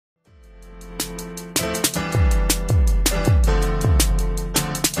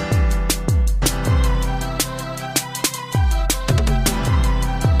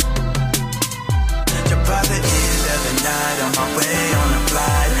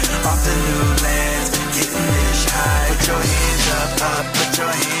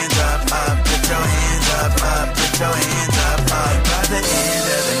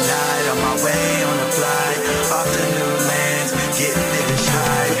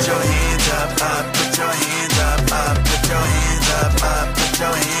Put your hands up, up, put your hands up, up, put your hands up, up, put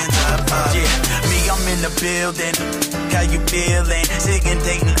your hands up, up. Yeah, me, I'm in the building. How you feeling? Sick and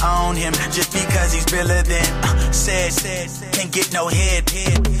dating on him just because he's realer than said, can't get no head.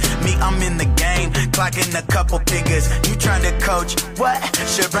 Me, I'm in the game, clocking a couple figures. You trying to coach? What?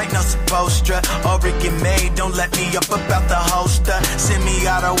 Sure ain't no supposed to. Or it get made, don't let me up about the holster. Send me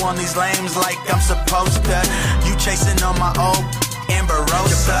out on these lames like I'm supposed to. You chasing on my old Amber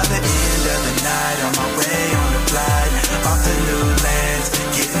Rose. By the end of the night, on my way on the flight, off the new lands,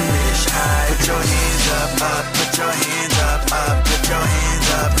 getting this high. Put your hands up, up, put your hands up, up, put your hands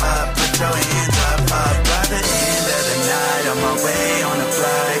up, up, put your hands up, up. By the end of the night, on my way on the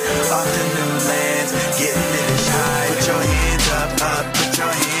flight, off the new lands, getting this high. Put your hands up, up, put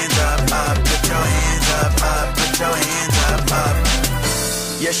your hands up, up, put your hands up, up, put your hands up, up.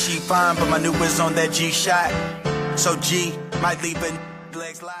 Yeah, she fine, but my new is on that G shot. So G might leave her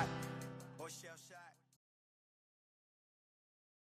legs locked.